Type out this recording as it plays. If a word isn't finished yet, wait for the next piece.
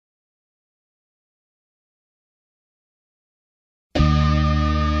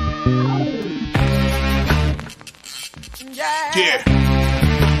Yeah.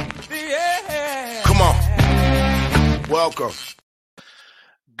 Come on. Welcome.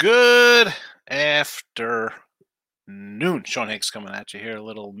 Good afternoon. Sean Higgs coming at you here. A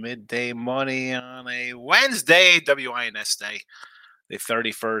little midday money on a Wednesday, WINS Day, the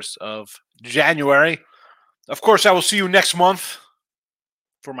 31st of January. Of course, I will see you next month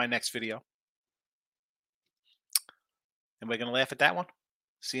for my next video. Anybody going to laugh at that one?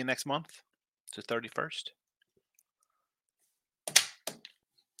 See you next month. It's the 31st.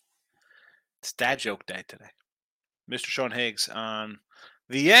 It's Dad Joke Day today. Mr. Sean Higgs on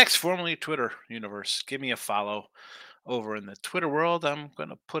the X, formerly Twitter universe. Give me a follow over in the Twitter world. I'm going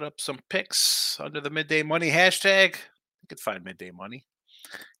to put up some pics under the Midday Money hashtag. You can find Midday Money.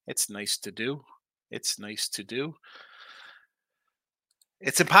 It's nice to do. It's nice to do.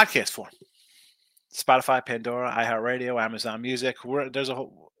 It's in podcast form. Spotify, Pandora, iHeartRadio, Amazon Music. There's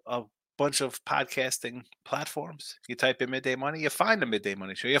a bunch of podcasting platforms. You type in Midday Money, you find the Midday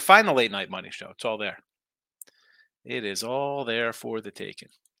Money Show. You find the Late Night Money Show. It's all there. It is all there for the taking.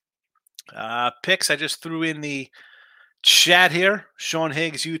 Picks, I just threw in the chat here. Sean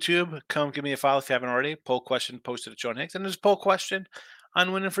Higgs, YouTube. Come give me a follow if you haven't already. Poll question posted at Sean Higgs. And there's a poll question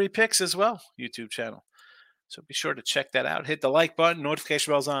on winning free picks as well, YouTube channel. So be sure to check that out. Hit the like button.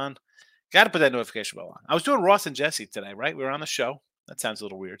 Notification bell's on. Got to put that notification bell on. I was doing Ross and Jesse today, right? We were on the show. That sounds a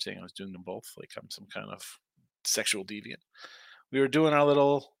little weird saying I was doing them both, like I'm some kind of sexual deviant. We were doing our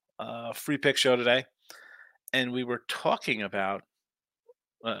little free pick show today, and we were talking about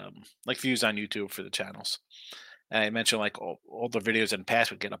like views on YouTube for the channels. And I mentioned like all the videos in the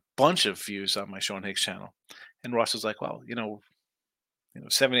past would get a bunch of views on my Sean Higgs channel. And Ross was like, well,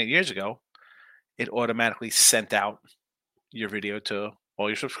 7-8 years ago, it automatically sent out your video to all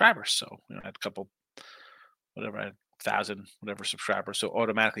your subscribers. So I had a couple, I had 1,000 subscribers. So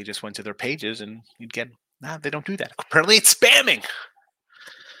automatically just went to their pages and you'd get, they don't do that. Apparently it's spamming.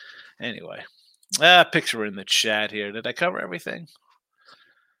 Anyway, picture in the chat here. Did I cover everything?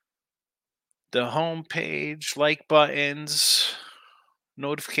 The home page, like buttons,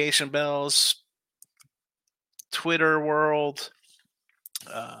 notification bells, Twitter world.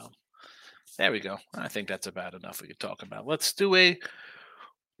 There we go. I think that's about enough we could talk about. Let's do a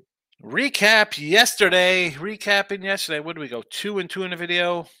recap yesterday. Recapping yesterday. What do we go? 2-2 in the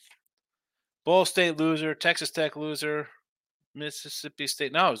video. Ball State loser. Texas Tech loser. Mississippi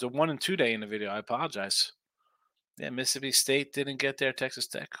State. No, it was a 1-2 day in the video. I apologize. Yeah, Mississippi State didn't get there. Texas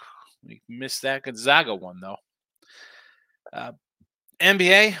Tech. We missed that. Gonzaga won, though.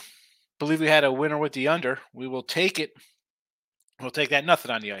 NBA. Believe we had a winner with the under. We will take it. We'll take that.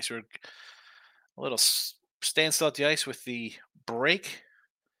 Nothing on the ice. We're a little standstill at the ice with the break.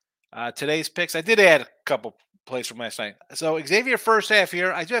 Today's picks. I did add a couple plays from last night. So Xavier first half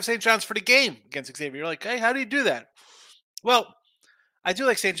here. I do have St. John's for the game against Xavier. You're like, hey, how do you do that? Well, I do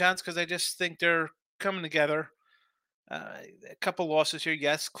like St. John's because I just think they're coming together. A couple losses here.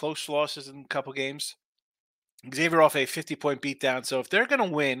 Yes, close losses in a couple games. Xavier off a 50-point beatdown. So if they're going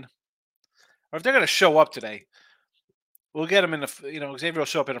to win, or if they're going to show up today, we'll get them in the, Xavier will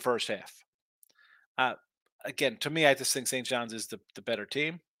show up in the first half. Again, to me, I just think St. John's is the better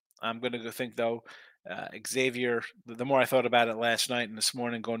team. I'm going to go think, though, Xavier, the more I thought about it last night and this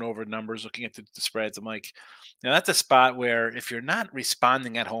morning, going over numbers, looking at the spreads, I'm like, that's a spot where if you're not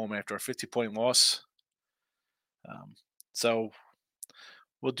responding at home after a 50-point loss, so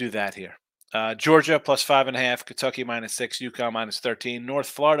we'll do that here. Georgia plus 5.5, Kentucky -6, UConn -13, North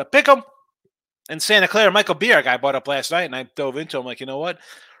Florida, pick 'em. And Santa Clara, Michael Bier, I bought up last night, and I dove into him like, you know what?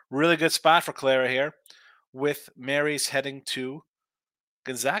 Really good spot for Clara here with Mary's heading to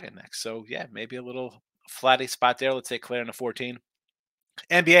Gonzaga next. So, yeah, maybe a little flatty spot there. Let's say Clara in the 14.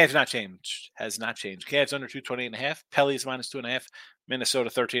 NBA has not changed. Cavs under 220.5. Pelly's -2.5. Minnesota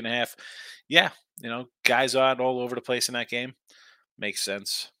 13.5. Yeah, guys on all over the place in that game. Makes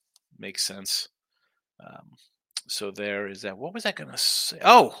sense. So there is that. What was I going to say?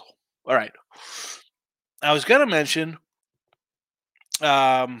 Oh, all right. I was going to mention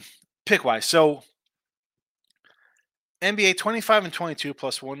pick-wise. So NBA 25-22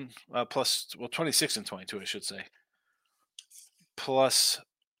 plus 1 26-22, I should say. Plus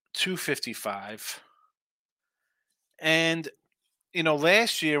 255. And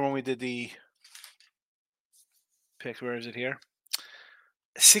last year when we did the pick, where is it here?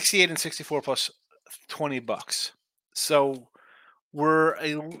 68-64 plus $20. So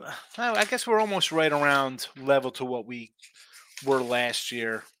I guess we're almost right around level to what we were last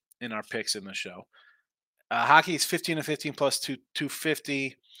year in our picks in the show. Hockey is 15-15 plus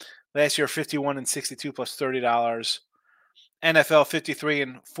 250. Last year, 51-62 plus $30. NFL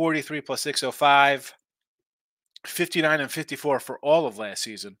 53-43 plus 605. 59-54 for all of last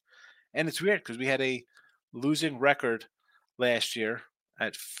season. And it's weird because we had a losing record last year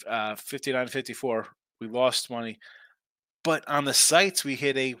at 59-54. We lost money. But on the sites, we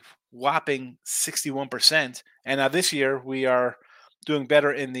hit a whopping 61%. And now this year, we are doing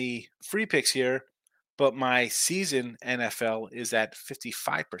better in the free picks here. But my season NFL is at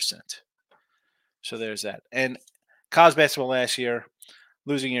 55%. So there's that. And college basketball last year,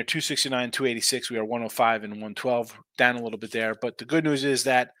 losing year 269, 286. We are 105 and 112, down a little bit there. But the good news is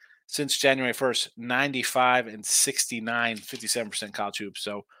that since January 1st, 95 and 69, 57% college hoops.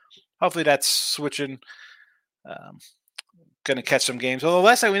 So hopefully that's switching. Going to catch some games. Although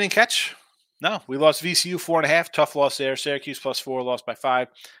last night we didn't catch. No, we lost VCU 4.5. Tough loss there. Syracuse +4, lost by 5.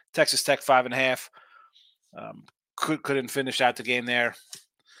 Texas Tech 5.5. Couldn't finish out the game there.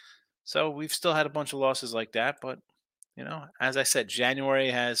 So we've still had a bunch of losses like that. But, as I said, January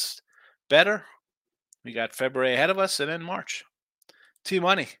has better. We got February ahead of us and then March.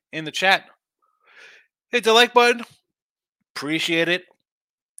 T-Money in the chat. Hit the like button. Appreciate it.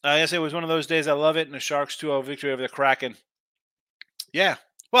 I guess it was one of those days I love it. And the Sharks 2-0 victory over the Kraken. Yeah.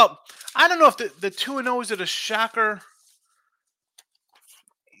 Well, I don't know if the 2-0 is it a shocker.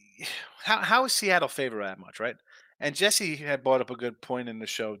 How is Seattle favored that much, right? And Jesse had brought up a good point in the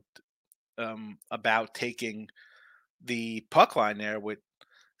show about taking the puck line there with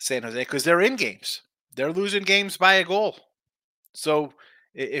San Jose because they're in games. They're losing games by a goal. So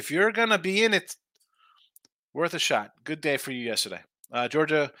if you're going to be in it, worth a shot. Good day for you yesterday.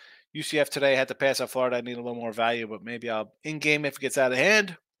 Georgia, UCF today had to pass out Florida. I need a little more value, but maybe I'll in-game if it gets out of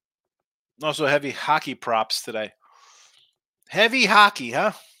hand. Also, heavy hockey props today. Heavy hockey,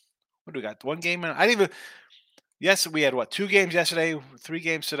 huh? What do we got? One game? I didn't even. Yes, we had 2 games yesterday, 3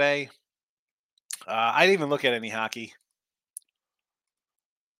 games today. I didn't even look at any hockey.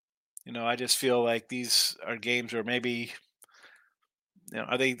 I just feel like these are games where maybe,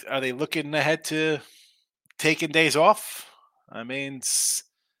 are they looking ahead to taking days off? I mean,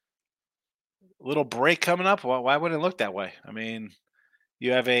 a little break coming up. Why wouldn't it look that way? I mean,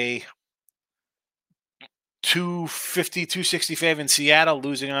 you have a 250, 260 fave in Seattle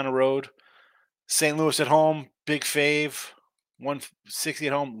losing on the road. St. Louis at home, big fave. 160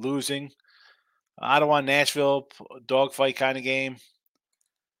 at home, losing. Ottawa, Nashville, dogfight kind of game.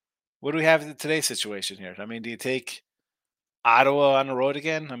 What do we have in today's situation here? I mean, do you take Ottawa on the road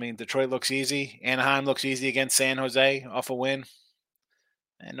again? I mean, Detroit looks easy. Anaheim looks easy against San Jose off a win.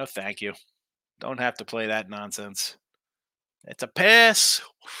 And no thank you. Don't have to play that nonsense. It's a pass.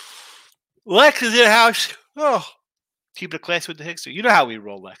 Lex is in the house. Oh, keep it classy with the Hickster. You know how we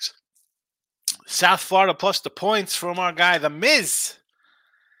roll, Lex. South Florida plus the points from our guy, The Miz.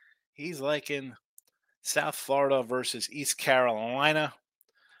 He's liking South Florida versus East Carolina.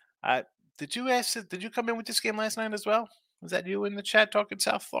 Did you come in with this game last night as well? Was that you in the chat talking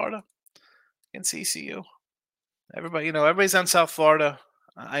South Florida against ECU? Everybody, everybody's on South Florida.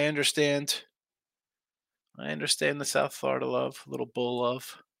 I understand. I understand the South Florida love, little bull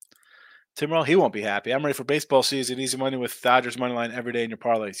love. Tim Roll, he won't be happy. I'm ready for baseball season. Easy money with Dodgers money line every day in your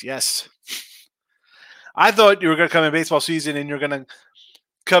parlays. Yes. I thought you were going to come in baseball season and you're going to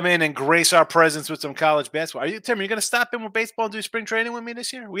come in and grace our presence with some college basketball. Tim, are you going to stop in with baseball and do spring training with me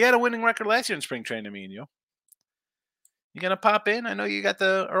this year? We had a winning record last year in spring training, me and you. You going to pop in? I know you got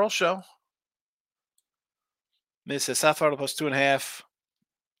the Earl show. Miss says South Florida plus 2.5.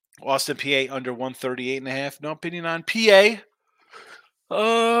 Austin, PA under 138.5. No opinion on PA.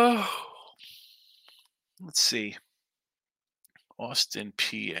 Let's see. Austin, PA.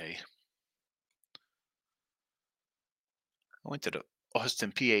 I went to the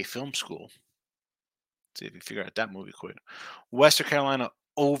Austin, PA Film School. Let's see if you figure out that movie quick. Western Carolina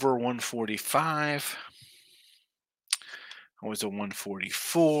over 145. I was a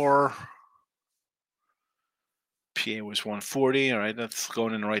 144. PA was 140. All right, that's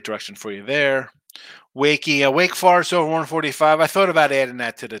going in the right direction for you there. Wake Forest over 145. I thought about adding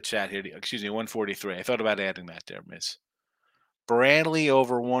that to the chat here. Excuse me, 143. I thought about adding that there, Miss. Bradley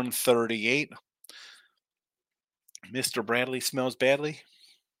over 138. Mr. Bradley smells badly.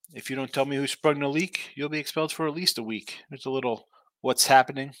 If you don't tell me who sprung the leak, you'll be expelled for at least a week. There's a little what's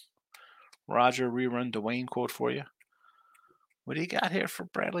happening. Roger rerun Dwayne quote for you. What do you got here for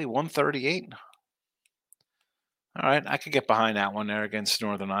Bradley? 138. All right, I could get behind that one there against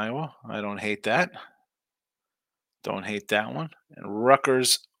Northern Iowa. I don't hate that. Don't hate that one. And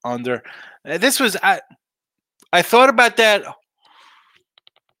Rutgers under. This was I thought about that.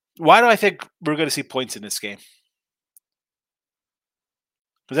 Why do I think we're going to see points in this game?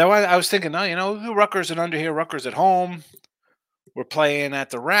 Because I was thinking, Rutgers and under here. Rutgers at home. We're playing at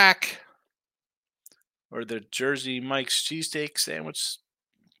the rack. or the Jersey Mike's cheesesteak sandwich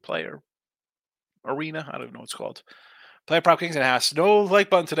player arena. I don't even know what it's called. Player Prop Kings in the house. No like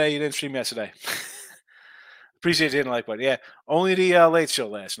button today. You didn't stream yesterday. Appreciate you hitting the like button. Yeah, only the late show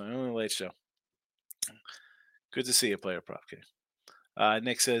last night. Only the late show. Good to see you, Player Prop King.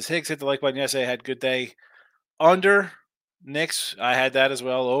 Nick says, Higgs hit the like button yesterday. Had a good day. Under Knicks, I had that as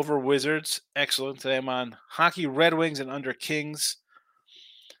well. Over Wizards, excellent. Today I'm on hockey, Red Wings, and under Kings.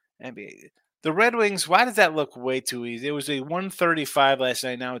 NBA. The Red Wings, why does that look way too easy? It was a 135 last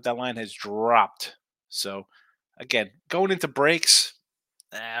night. Now that line has dropped. So, again, going into breaks,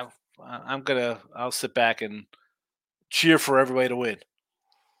 I'll sit back and cheer for everybody to win.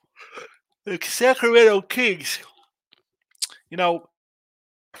 The Sacramento Kings,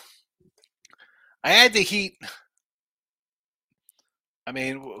 I had the Heat. I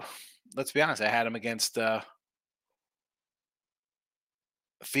mean, let's be honest. I had them against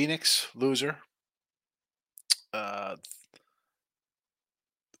Phoenix, loser. What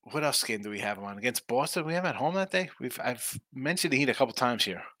else game do we have them on? Against Boston? We have them at home that day? I've mentioned the Heat a couple times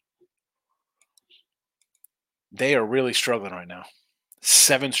here. They are really struggling right now.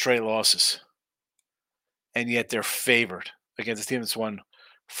 7 straight losses. And yet they're favored against a team that's won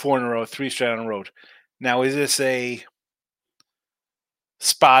 4 in a row, 3 straight on the road. Now, is this a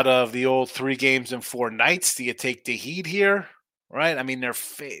spot of the old 3 games in 4 nights? Do you take the Heat here? Right? I mean, they're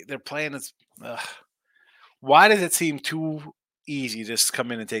playing this. Why does it seem too easy just to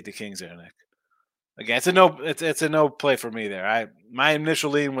come in and take the Kings there, Nick? Again, it's a no play for me there. My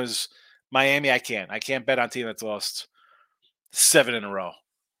initial lean was Miami. I can't bet on a team that's lost 7 in a row.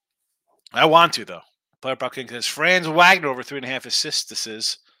 I want to though. Player Prop King says Franz Wagner over 3.5 assists. This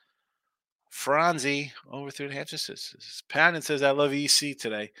is Franzi over 3.5 assists. Poundon says I love EC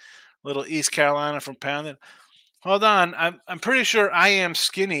today. Little East Carolina from Poundon. Hold on, I'm pretty sure I Am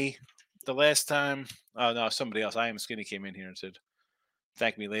Skinny. The last time, oh no, somebody else. I Am Skinny came in here and said,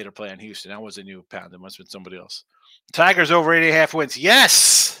 "Thank me later." Play on Houston. That wasn't you, Poundon. Must have been somebody else. Tigers over 8.5 wins.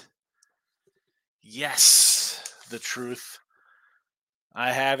 Yes, the truth.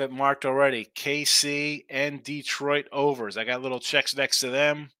 I have it marked already. KC and Detroit overs. I got little checks next to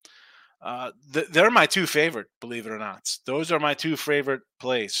them. They're my 2 favorite, believe it or not. Those are my 2 favorite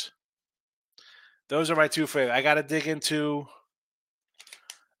plays. Those are my 2 favorite. I got to dig into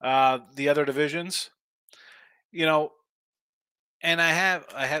the other divisions. And I have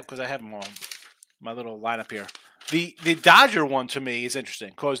because I have them all. My little lineup here. The Dodger one to me is interesting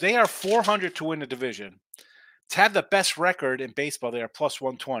because they are 400 to win the division. To have the best record in baseball, they are plus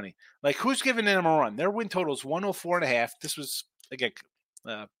 120. Like, who's giving them a run? Their win total is 104.5. This was, again,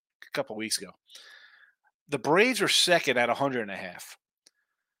 a couple weeks ago. The Braves are second at 100.5.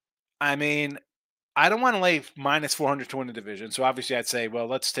 I mean, I don't want to lay minus 400 to win the division. So obviously I'd say, well,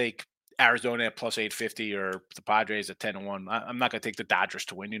 let's take Arizona at plus 850 or the Padres at 10-1. I'm not going to take the Dodgers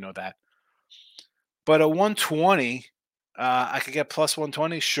to win. You know that. But at 120, I could get plus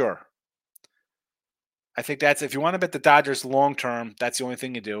 120. Sure. I think that's, if you want to bet the Dodgers long term, that's the only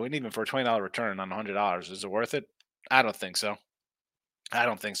thing you do. And even for a $20 return on $100, is it worth it? I don't think so.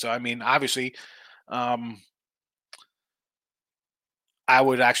 I mean, obviously, I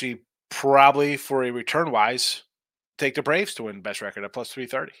would actually probably, for a return wise, take the Braves to win best record at plus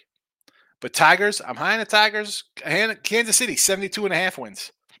 330. But Tigers, I'm high on the Tigers. Kansas City, 72.5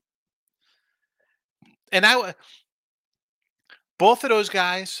 wins. And both of those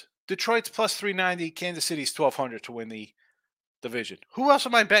guys, Detroit's plus 390, Kansas City's 1,200 to win the division. Who else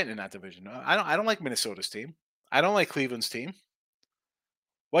am I betting in that division? I don't like Minnesota's team. I don't like Cleveland's team.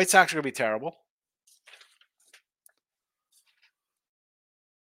 White Sox are going to be terrible.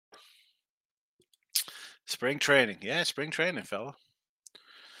 Spring training. Yeah, spring training, fella.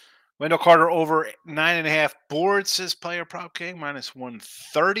 Wendell Carter over 9.5 boards, says Player Prop King, minus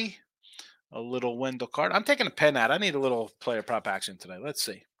 130. A little Wendell Carter. I'm taking a pen out. I need a little player prop action today. Let's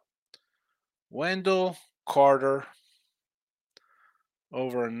see. Wendell Carter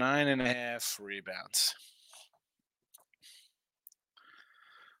over 9.5 rebounds.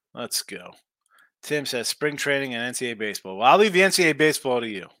 Let's go. Tim says spring training and NCAA baseball. Well, I'll leave the NCAA baseball to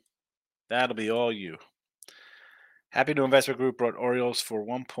you. That'll be all you. Happy New Investment Group brought Orioles for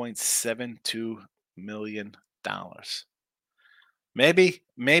 $1.72 million. Maybe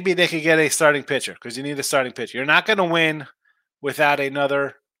they could get a starting pitcher because you need a starting pitcher. You're not going to win without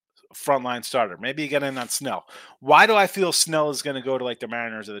another frontline starter. Maybe you get in on Snell. Why do I feel Snell is going to go to like the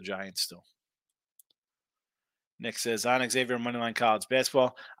Mariners or the Giants still? Nick says, on Xavier Moneyline College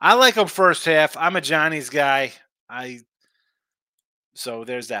basketball. I like him first half. I'm a Johnny's guy. So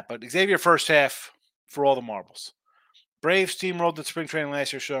there's that. But Xavier first half for all the marbles. Braves team rolled at spring training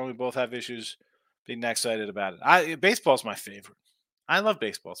last year, showing we both have issues. being that excited about it. Baseball's my favorite. I love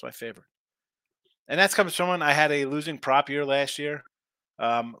baseball. It's my favorite. And that's comes from when I had a losing prop year last year.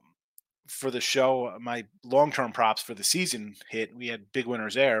 Um, for the show, my long-term props for the season hit. We had big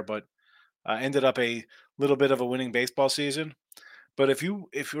winners there, but ended up a little bit of a winning baseball season. But if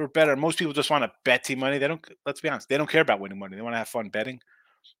you're better, most people just want to bet team money. They don't. Let's be honest. They don't care about winning money. They want to have fun betting.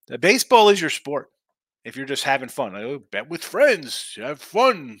 The baseball is your sport. If you're just having fun, like, oh, bet with friends, have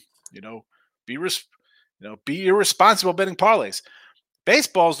fun. You know, be be irresponsible betting parlays.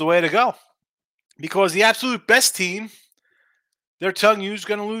 Baseball's the way to go because the absolute best team, they're telling you, is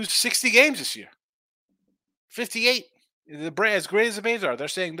going to lose 60 games this year. 58. The Braves, as great as the Braves are, they're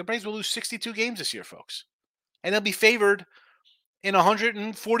saying the Braves will lose 62 games this year, folks, and they'll be favored in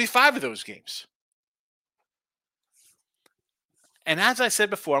 145 of those games. And as I said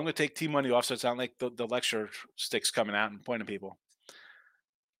before, I'm going to take team money off so it's not like the lecture sticks coming out and pointing people.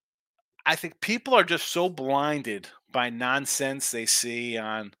 I think people are just so blinded by nonsense they see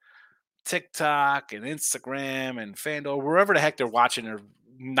on TikTok and Instagram and FanDuel, wherever the heck they're watching their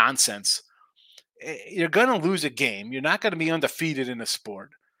nonsense. You're going to lose a game. You're not going to be undefeated in the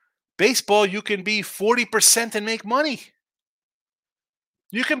sport. Baseball, you can be 40% and make money.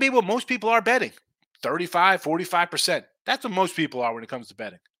 You can be what most people are betting, 35, 45%. That's what most people are when it comes to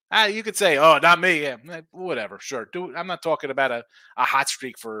betting. You could say, oh, not me. Yeah, whatever. Sure. I'm not talking about a hot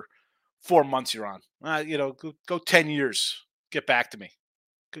streak for 4 months you're on. Go 10 years. Get back to me.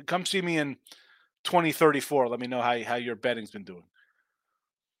 Come see me in 2034. Let me know how your betting's been doing.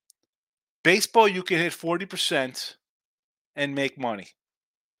 Baseball, you can hit 40% and make money.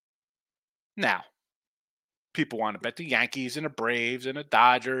 Now, people want to bet the Yankees and the Braves and the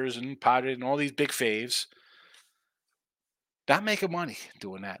Dodgers and Padres and all these big faves. Not making money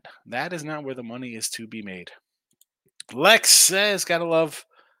doing that. That is not where the money is to be made. Lex says, gotta love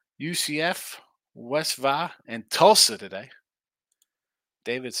UCF, West Va, and Tulsa today.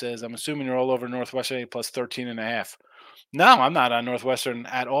 David says, I'm assuming you're all over Northwestern plus 13.5. No, I'm not on Northwestern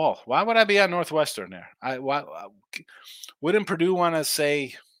at all. Why would I be on Northwestern there? Wouldn't Purdue want to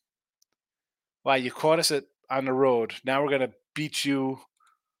say, well, you caught us on the road. Now we're going to beat you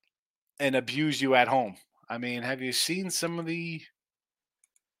and abuse you at home. I mean, have you seen some of the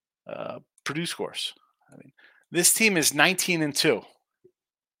Purdue scores? I mean, this team is 19-2.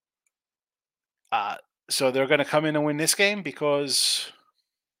 So they're going to come in and win this game because,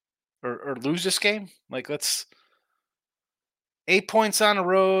 or lose this game. Like, let's 8 points on the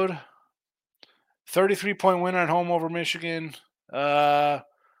road, 33-point winner at home over Michigan.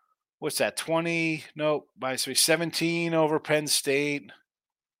 What's that? 20? No, by 17 over Penn State.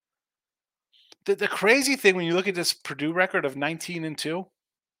 The crazy thing when you look at this Purdue record of 19-2,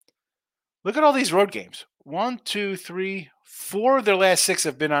 look at all these road games. 1, 2, 3, 4 of their last 6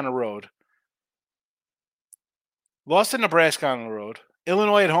 have been on the road. Lost to Nebraska on the road.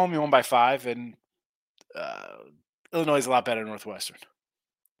 Illinois at home, you won by 5, and Illinois is a lot better than Northwestern.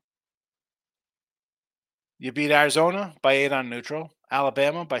 You beat Arizona by 8 on neutral.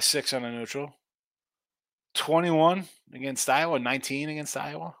 Alabama by 6 on a neutral. 21 against Iowa, 19 against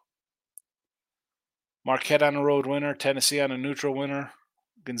Iowa. Marquette on a road winner. Tennessee on a neutral winner.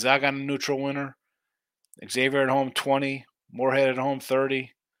 Gonzaga on a neutral winner. Xavier at home, 20. Moorhead at home,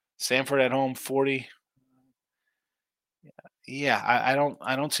 30. Stanford at home, 40. Yeah,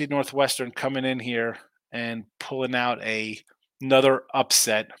 I don't see Northwestern coming in here and pulling out another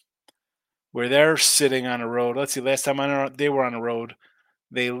upset where they're sitting on a road. Let's see, last time they were on a road,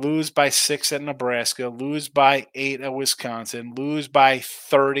 they lose by 6 at Nebraska, lose by 8 at Wisconsin, lose by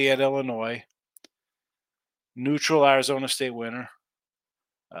 30 at Illinois, neutral Arizona State winner,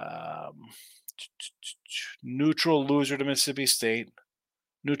 neutral loser to Mississippi State,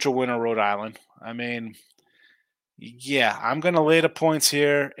 neutral winner Rhode Island. I mean, yeah, I'm going to lay the points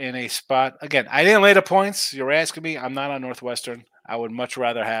here in a spot. Again, I didn't lay the points. You're asking me. I'm not on Northwestern. I would much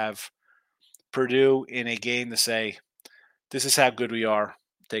rather have Purdue in a game to say, this is how good we are.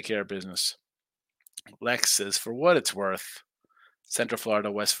 Take care of business. Lex says, for what it's worth, Central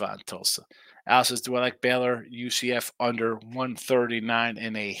Florida, West Va, Tulsa. Al says, do I like Baylor, UCF under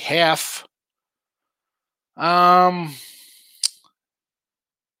 139.5?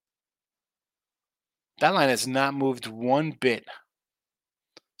 That line has not moved one bit.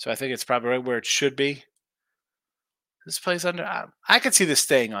 So I think it's probably right where it should be. This plays under. I could see this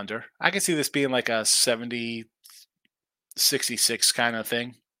staying under. I could see this being like a 70, 66 kind of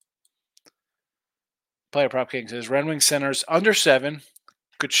thing. Player Prop King says Red Wing centers under 7.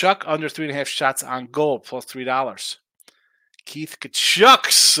 Kachuk under 3.5 shots on goal plus $3. Keith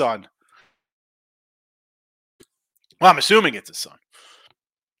Kachuk's son. Well, I'm assuming it's his son.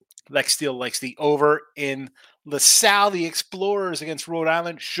 Lex Steele likes the over in LaSalle. The Explorers against Rhode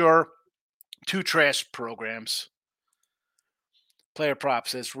Island. Sure. Two trash programs. Player prop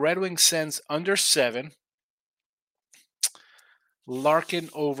says Red Wings sends under 7. Larkin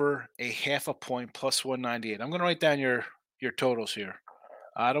over a half a point plus 198. I'm going to write down your totals here.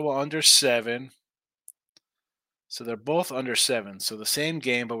 Ottawa under 7. So they're both under 7. So the same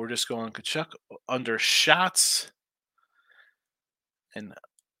game, but we're just going Tkachuk under shots and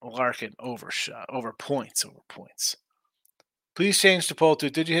Larkin over points. Please change the poll to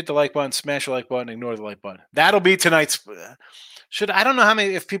did you hit the like button, smash the like button, ignore the like button. That'll be tonight's. I don't know how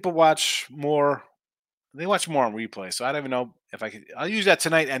many, if people watch more, they watch more on replay. So I don't even know if I could. I'll use that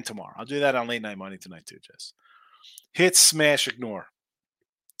tonight and tomorrow. I'll do that on Late Night Money tonight too, Jess. Hit, smash, ignore.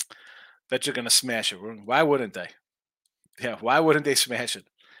 Bet you're going to smash it. Why wouldn't they? Yeah, why wouldn't they smash it?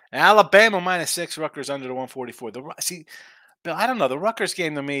 Alabama -6, Rutgers under the 144. See, Bill, I don't know. The Rutgers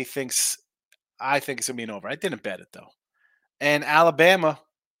game to me I think it's going to be an over. I didn't bet it though. And Alabama,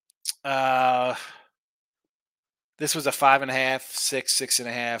 this was a 5.5,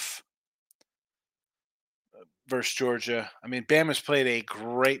 6.5 versus Georgia. I mean, Bama's played a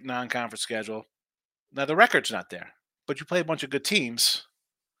great non-conference schedule. Now the record's not there, but you play a bunch of good teams.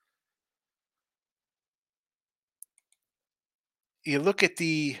 You look at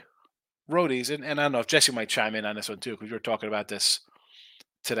the roadies, and I don't know if Jesse might chime in on this one too, because we were talking about this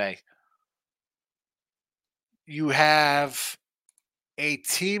today. You have a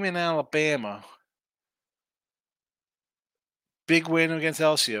team in Alabama, big win against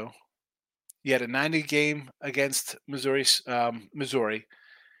LSU. You had a 90 game against Missouri.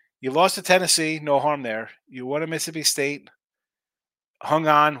 You lost to Tennessee, no harm there. You won at Mississippi State, hung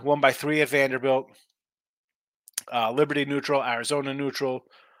on, won by 3 at Vanderbilt. Liberty neutral, Arizona neutral,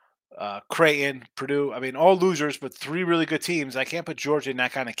 Creighton, Purdue. I mean, all losers, but 3 really good teams. I can't put Georgia in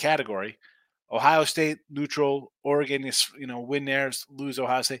that kind of category. Ohio State neutral, Oregon, win there, lose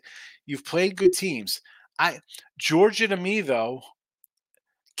Ohio State. You've played good teams. Georgia to me though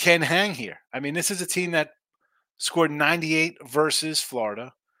can hang here. I mean, this is a team that scored 98 versus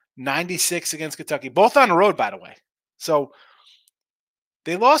Florida, 96 against Kentucky, both on the road, by the way. So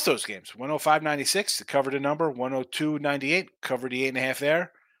they lost those games. 105-96, covered a number. 102-98, covered the 8.5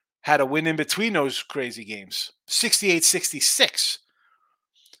 there. Had a win in between those crazy games. 68-66.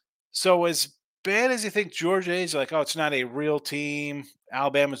 So as bad as you think Georgia is, like, oh, it's not a real team.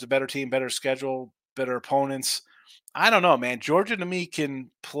 Alabama's a better team, better schedule, better opponents. I don't know, man. Georgia to me can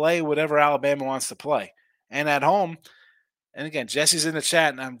play whatever Alabama wants to play. And at home, and again, Jesse's in the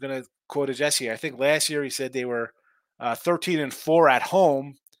chat, and I'm going to quote a Jesse here. I think last year he said they were 13-4 at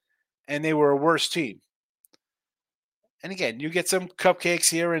home, and they were a worse team. And again, you get some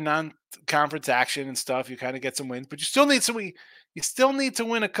cupcakes here in non-conference action and stuff. You kind of get some wins, but you still need to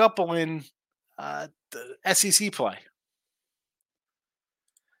win a couple in the SEC play.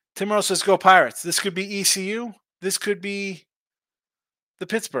 Tim Rose says, "Go Pirates." This could be ECU. This could be the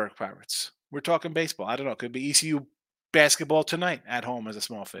Pittsburgh Pirates. We're talking baseball. I don't know. It could be ECU basketball tonight at home as a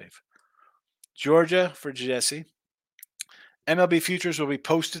small fave. Georgia for Jesse. MLB futures will be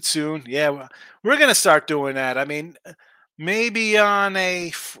posted soon. Yeah, we're going to start doing that. I mean, maybe on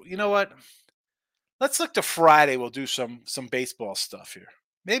you know what? Let's look to Friday. We'll do some baseball stuff here.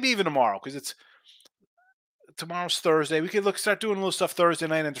 Maybe even tomorrow, because tomorrow's Thursday. We could start doing a little stuff Thursday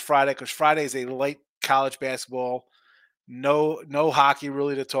night into Friday, because Friday is a late college basketball. No hockey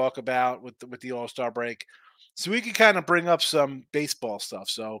really to talk about with the All-Star break. So we can kind of bring up some baseball stuff.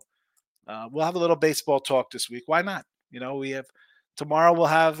 So we'll have a little baseball talk this week. Why not? Tomorrow we'll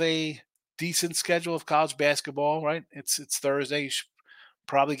have a decent schedule of college basketball, right? It's Thursday. You should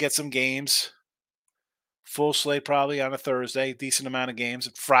probably get some games. Full slate probably on a Thursday, decent amount of games.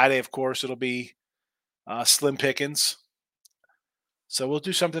 Friday, of course, it'll be slim pickings. So we'll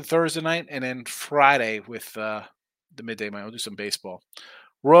do something Thursday night, and then Friday with the midday night, we'll do some baseball.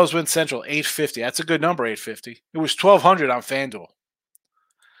 Royals win Central, 850. That's a good number, 850. It was 1,200 on FanDuel.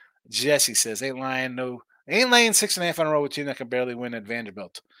 Jesse says, ain't laying 6.5 on a road with a team that can barely win at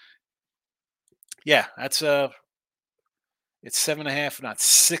Vanderbilt. Yeah, that's it's 7.5, not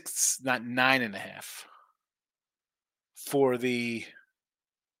 6, not 9.5 for the.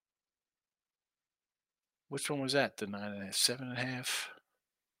 Which one was that? The 9.5, 7.5.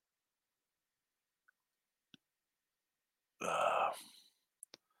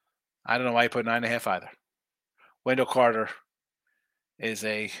 I don't know why you put 9.5 either. Wendell Carter is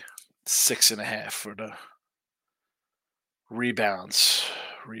a 6.5 for the rebounds.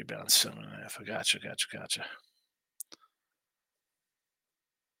 Rebounds 7.5. Gotcha.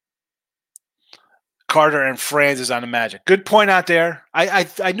 Carter and Franz is on the Magic. Good point out there. I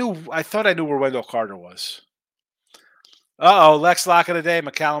thought I knew where Wendell Carter was. Lex lock of the day.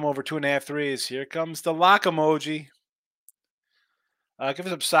 McCallum over 2.5 threes. Here comes the lock emoji. Give us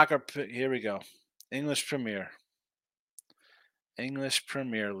some soccer. Here we go. English Premier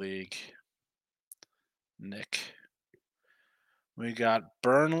League. Nick. We got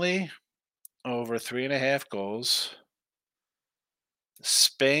Burnley over 3.5 goals.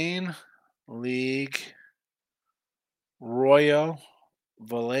 Spain League. Royo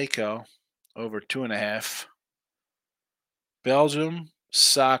Vallejo over 2.5. Belgium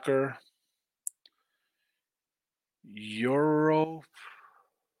soccer. Euro.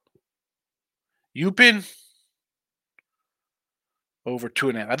 Upin over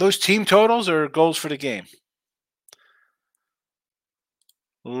 2.5. Are those team totals or goals for the game?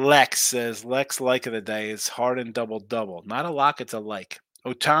 Lex says Lex like of the day is Harden double. Not a lock, it's a like.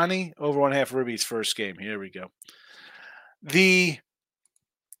 Otani over 1.5 Ribby's first game. Here we go.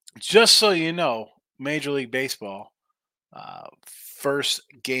 Just so you know, Major League Baseball, first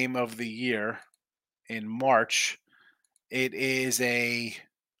game of the year in March. It is a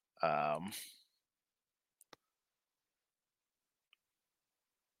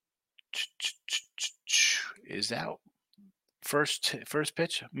is out. First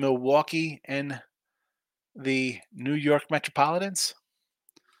pitch, Milwaukee and the New York Metropolitans.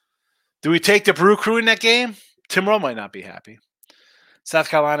 Do we take the Brew Crew in that game? Tim Rowe might not be happy. South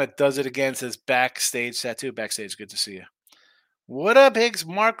Carolina does it again, says backstage tattoo. Backstage, good to see you. What up, Higgs?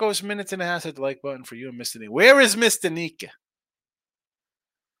 Marcos minutes in the house. Hit the like button for you and Mr. Nika. Where is Mr. Nika?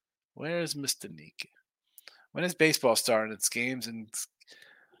 Where is Mr. Nika? When is baseball starting its games? And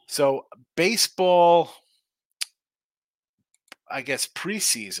so baseball, I guess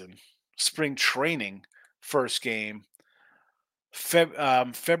preseason, spring training, first game,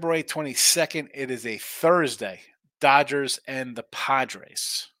 February 22nd. It is a Thursday. Dodgers and the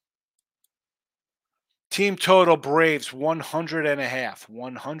Padres. Team total Braves 100.5.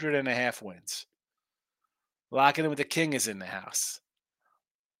 100.5 wins. Locking in with the King is in the house.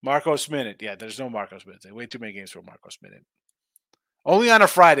 Marcos Minute. Yeah, there's no Marcos Minute. Way too many games for a Marcos Minute. Only on a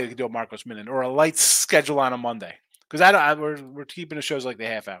Friday we can do a Marcos Minute or a light schedule on a Monday. Because we're keeping the shows like the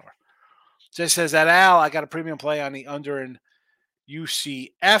half hour. Just says that Al, I got a premium play on the under in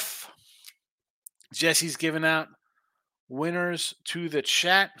UCF. Jesse's giving out winners to the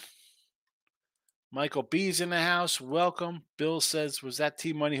chat. Michael B's in the house. Welcome. Bill says, was that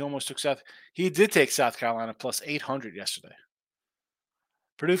Team Money who almost took South? He did take South Carolina plus 800 yesterday.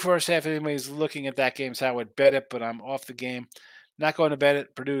 Purdue first half, if anybody's looking at that game, so I would bet it, but I'm off the game. Not going to bet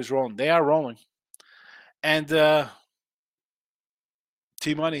it. Purdue is rolling. They are rolling. And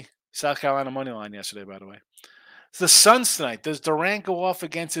Team Money, South Carolina money line yesterday, by the way. It's the Suns tonight. Does Durant go off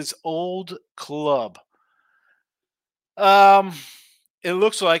against his old club? It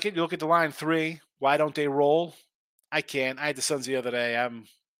looks like it. You look at the line 3. Why don't they roll? I can't. I had the Suns the other day.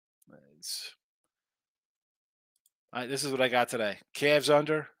 This is what I got today. Cavs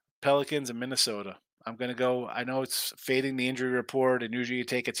under, Pelicans, and Minnesota. I'm going to go. I know it's fading the injury report, and usually you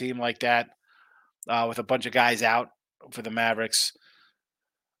take a team like that with a bunch of guys out for the Mavericks.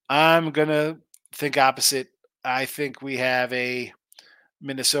 I'm going to think opposite. I think we have a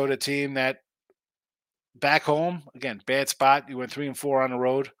Minnesota team that back home, again, bad spot. You went 3-4 on the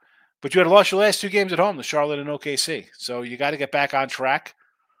road. But you had lost your last 2 games at home, the Charlotte and OKC. So you got to get back on track.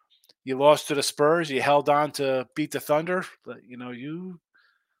 You lost to the Spurs. You held on to beat the Thunder. But,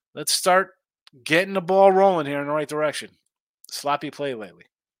 let's start getting the ball rolling here in the right direction. Sloppy play lately.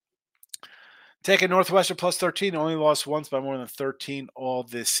 Taking Northwestern plus 13. Only lost once by more than 13 all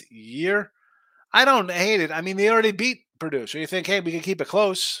this year. I don't hate it. I mean, they already beat Purdue. So you think, hey, we can keep it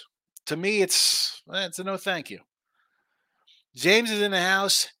close. To me, it's a no thank you. James is in the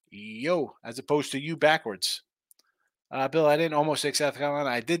house. Yo, as opposed to you backwards. Bill, I didn't almost take South Carolina.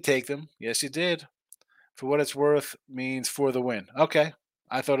 I did take them. Yes, you did. For what it's worth means for the win. Okay.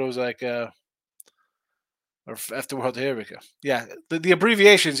 I thought it was like or after world. Here we go. Yeah, the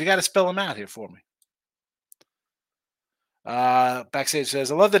abbreviations, you got to spell them out here for me. Backstage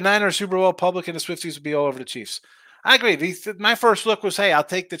says, I love the Niners Super Bowl public and the Swifties will be all over the Chiefs. I agree. My first look was, hey, I'll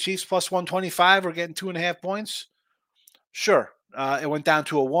take the Chiefs plus 125. We're getting 2.5 points. Sure. It went down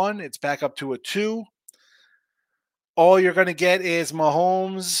to a 1. It's back up to a 2. All you're going to get is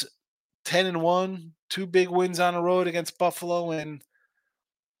Mahomes 10-1, 2 big wins on the road against Buffalo and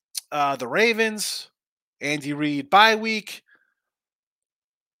the Ravens. Andy Reid bye week.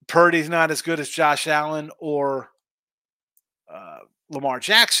 Purdy's not as good as Josh Allen or Lamar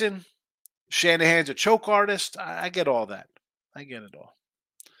Jackson. Shanahan's a choke artist. I get all that. I get it all.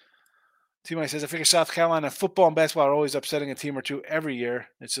 T-Mike says, I figure South Carolina football and basketball are always upsetting a team or two every year.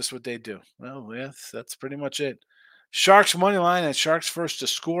 It's just what they do. Well, yes, that's pretty much it. Sharks money line and Sharks first to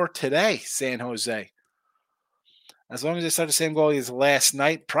score today, San Jose. As long as they start the same goal as last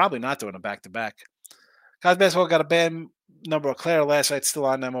night, probably not doing a back-to-back. College basketball got a bad number of Claire last night, still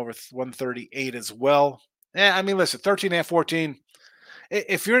on them over 138 as well. Yeah, I mean, listen, 13 14.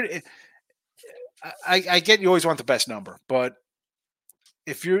 If you're, I get you always want the best number, but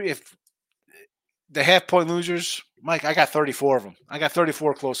if the half-point losers, Mike, I got 34 of them. I got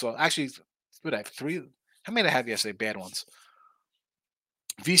 34 close. Actually, what I have 3. How many did I have yesterday? Bad ones.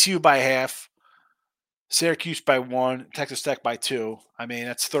 VCU by half, Syracuse by 1, Texas Tech by 2. I mean,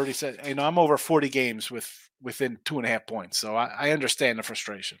 that's 30. I'm over 40 games within 2.5 points, so I understand the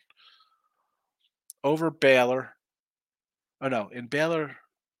frustration. Over Baylor. Oh no, in Baylor,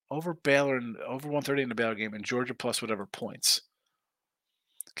 over Baylor and over 130 in the Baylor game, and Georgia plus whatever points.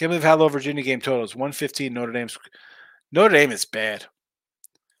 Can't believe how low Virginia game total is. 115. Notre Dame is bad.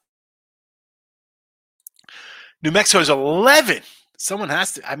 New Mexico is 11. Someone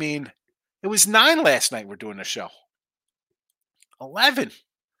has to. I mean, it was 9 last night. We're doing the show. 11.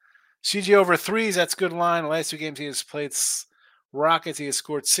 CG over 3s. That's a good line. The last 2 games he has played Rockets. He has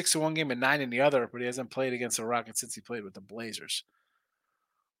scored 6 in one game and 9 in the other, but he hasn't played against the Rockets since he played with the Blazers.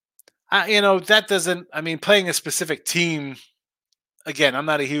 That doesn't. I mean, playing a specific team. Again, I'm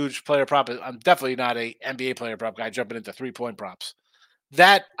not a huge player prop. I'm definitely not a NBA player prop guy jumping into 3-point props.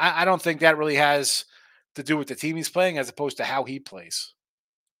 That I don't think that really has to do with the team he's playing as opposed to how he plays.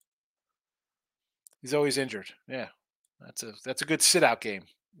 He's always injured. Yeah, that's a good sit-out game.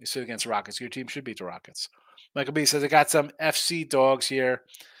 You sit against Rockets. Your team should beat the Rockets. Michael B says, I got some FC dogs here.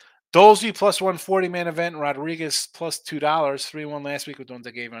 Dolzy plus 140 man event. Rodriguez plus $2. 3-1 last week with the ones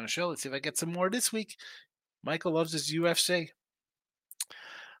I gave on the show. Let's see if I get some more this week. Michael loves his UFC.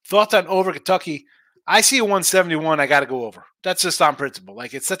 Thoughts on over Kentucky? I see a 171. I got to go over. That's just on principle.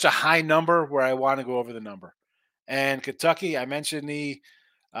 Like, it's such a high number where I want to go over the number. And Kentucky, I mentioned the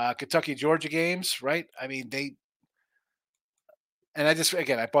Kentucky-Georgia games, right? I mean,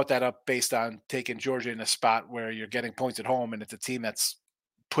 I brought that up based on taking Georgia in a spot where you're getting points at home, and it's a team that's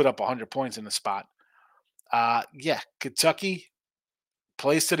put up 100 points in the spot. Kentucky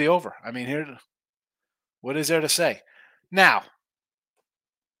plays to the over. I mean, what is there to say? Now,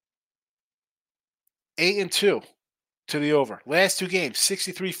 8-2 to the over. Last 2 games,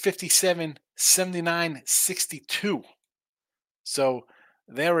 63-57, 79-62. So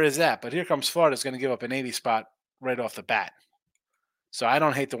there is that. But here comes Florida's going to give up an 80 spot right off the bat. So I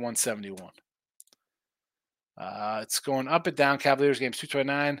don't hate the 171. It's going up and down. Cavaliers game's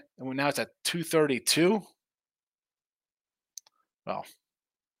 229, and now it's at 232. Well,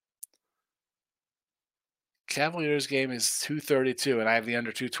 Cavaliers game is 232, and I have the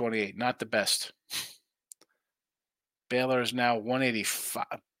under 228. Not the best. Baylor is now 185.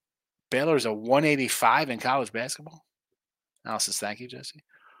 Baylor is a 185 in college basketball. Analysis, thank you, Jesse.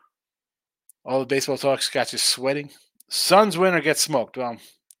 All the baseball talks got you sweating. Suns win or get smoked. Well,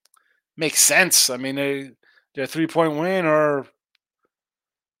 makes sense. I mean, they're a 3-point win or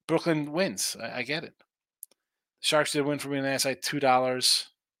Brooklyn wins. I get it. Sharks did win for me last night, $2.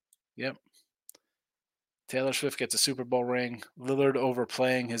 Yep. Taylor Swift gets a Super Bowl ring. Lillard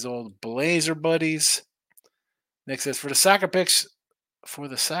overplaying his old Blazer buddies. Nick says for the soccer picks, for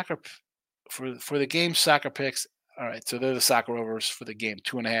the game soccer picks. All right, so they're the soccer overs for the game.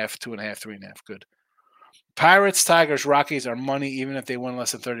 2.5, 2.5, 3.5. Good. Pirates, Tigers, Rockies are money even if they win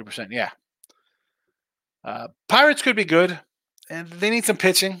less than 30%. Yeah. Pirates could be good, and they need some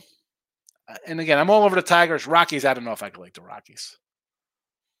pitching. And again, I'm all over the Tigers. Rockies, I don't know if I could like the Rockies.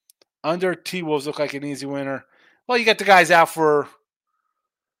 Under T-Wolves look like an easy winner. Well, you get the guys out for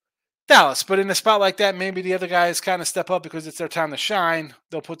Dallas, but in a spot like that, maybe the other guys kind of step up because it's their time to shine.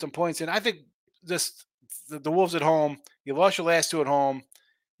 They'll put some points in. I think the Wolves at home, you lost your last 2 at home.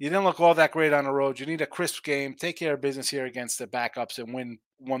 You didn't look all that great on the road. You need a crisp game. Take care of business here against the backups and win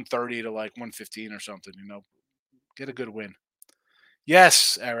 130 to like 115 or something, Get a good win.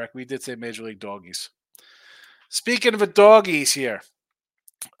 Yes, Eric, we did say Major League Doggies. Speaking of the doggies here,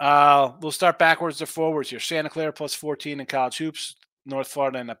 we'll start backwards or forwards here. Santa Clara plus 14 in college hoops. North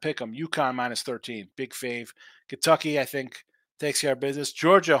Florida and a pick'em. UConn minus 13. Big fave. Kentucky, I think, takes care of business.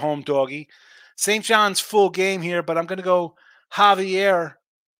 Georgia, home doggy. St. John's full game here, but I'm going to go Javier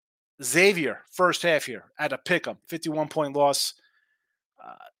Xavier first half here at a pick'em. 51-point loss.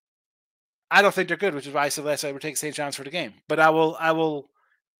 I don't think they're good, which is why I said last night we're taking St. John's for the game. But I will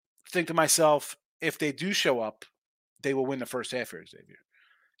think to myself, if they do show up, they will win the first half here, Xavier.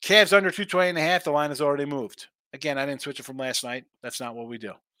 Cavs under 220.5. The line has already moved. Again, I didn't switch it from last night. That's not what we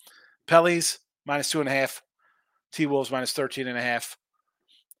do. Pelly's -2.5. T-Wolves -13.5.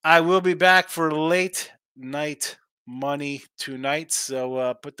 I will be back for late night money tonight.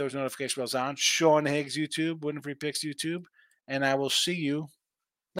 So put those notification bells on. Sean Higgs YouTube, Winning Free Picks YouTube. And I will see you